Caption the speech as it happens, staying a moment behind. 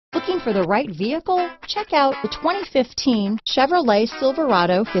Looking for the right vehicle? Check out the 2015 Chevrolet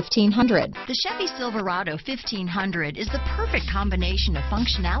Silverado 1500. The Chevy Silverado 1500 is the perfect combination of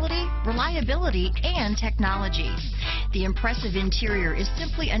functionality, reliability, and technology. The impressive interior is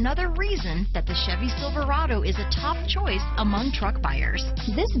simply another reason that the Chevy Silverado is a top choice among truck buyers.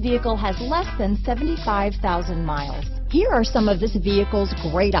 This vehicle has less than 75,000 miles. Here are some of this vehicle's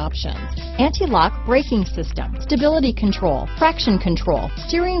great options: anti-lock braking system, stability control, traction control,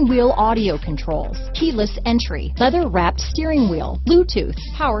 steering wheel audio controls, keyless entry, leather-wrapped steering wheel, Bluetooth,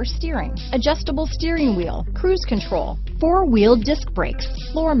 power steering, adjustable steering wheel, cruise control, four-wheel disc brakes,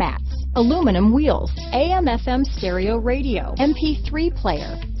 floor mats, aluminum wheels, AM/FM stereo radio, MP3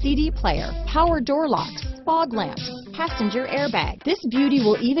 player, CD player, power door locks, fog lamps, passenger airbag. This beauty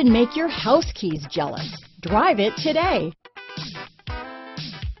will even make your house keys jealous. Drive it today.